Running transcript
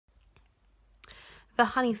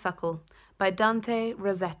The Honeysuckle by Dante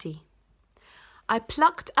Rossetti. I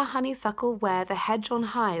plucked a honeysuckle where the hedge on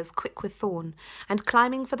high is quick with thorn, and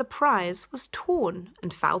climbing for the prize was torn,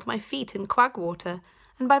 and fouled my feet in quagwater,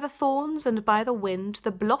 and by the thorns and by the wind the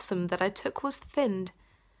blossom that I took was thinned,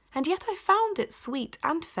 and yet I found it sweet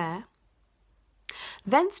and fair.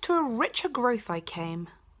 Thence to a richer growth I came,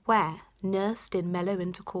 where, nursed in mellow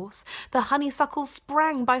intercourse, the honeysuckle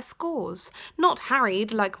sprang by scores, not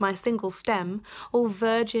harried like my single stem, all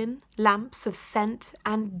virgin, lamps of scent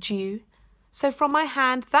and dew. So from my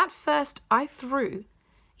hand that first I threw,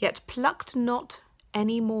 yet plucked not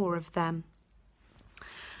any more of them.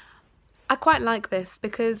 I quite like this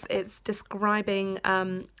because it's describing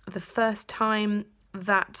the first time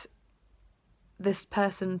that this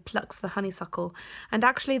person plucks the honeysuckle, and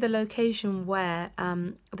actually the location where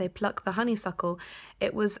they pluck the honeysuckle,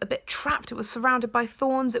 it was a bit trapped, it was surrounded by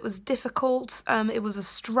thorns, it was difficult, it was a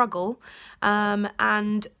struggle,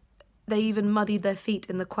 and they even muddied their feet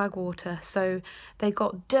in the quagwater, so they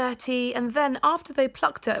got dirty, and then after they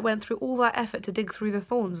plucked it, went through all that effort to dig through the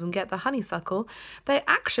thorns and get the honeysuckle, they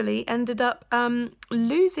actually ended up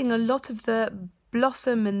losing a lot of the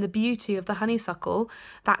blossom and the beauty of the honeysuckle,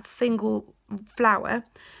 that single flower,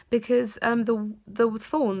 because the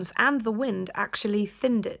thorns and the wind actually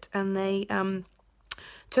thinned it, and they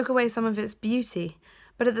took away some of its beauty.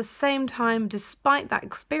 But at the same time, despite that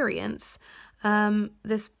experience,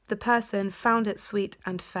 the person found it sweet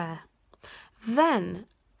and fair. Then,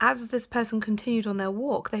 as this person continued on their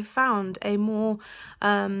walk, they found a more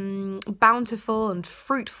bountiful and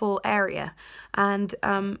fruitful area, and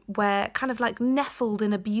where, kind of like nestled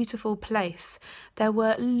in a beautiful place, there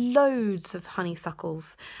were loads of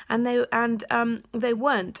honeysuckles, and they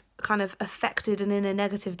weren't kind of affected and in a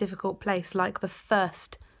negative, difficult place like the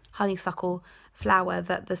first honeysuckle flower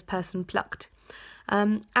that this person plucked.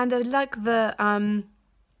 And I like the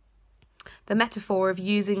metaphor of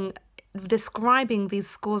describing these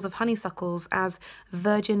scores of honeysuckles as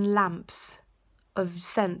virgin lamps of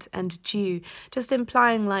scent and dew, just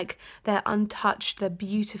implying like they're untouched, they're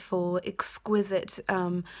beautiful, exquisite,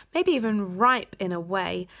 maybe even ripe in a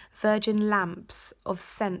way, virgin lamps of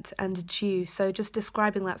scent and dew. So just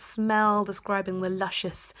describing that smell, describing the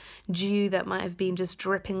luscious dew that might have been just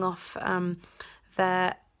dripping off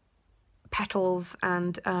their petals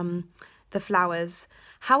and the flowers.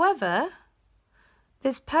 However,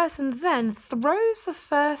 this person then throws the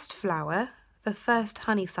first flower, the first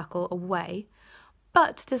honeysuckle, away,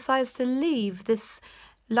 but decides to leave this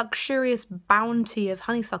luxurious bounty of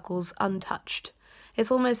honeysuckles untouched. It's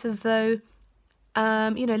almost as though,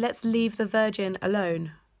 let's leave the virgin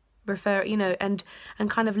alone, and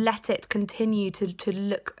kind of let it continue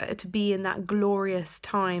to be in that glorious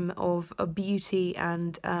time of beauty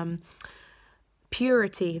and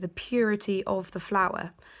purity, the purity of the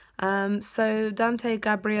flower. So Dante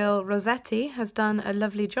Gabriel Rossetti has done a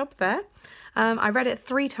lovely job there. I read it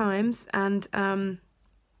 3 times, and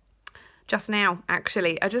just now,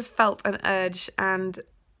 actually, I just felt an urge, and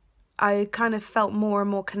I kind of felt more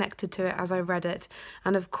and more connected to it as I read it.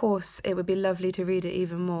 And of course, it would be lovely to read it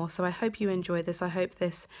even more. So I hope you enjoy this. I hope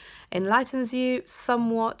this enlightens you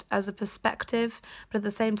somewhat as a perspective, but at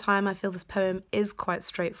the same time, I feel this poem is quite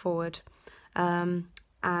straightforward.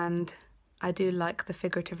 And I do like the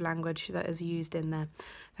figurative language that is used in there.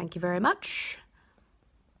 Thank you very much.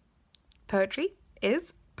 Poetry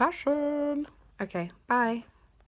is passion. Okay, bye.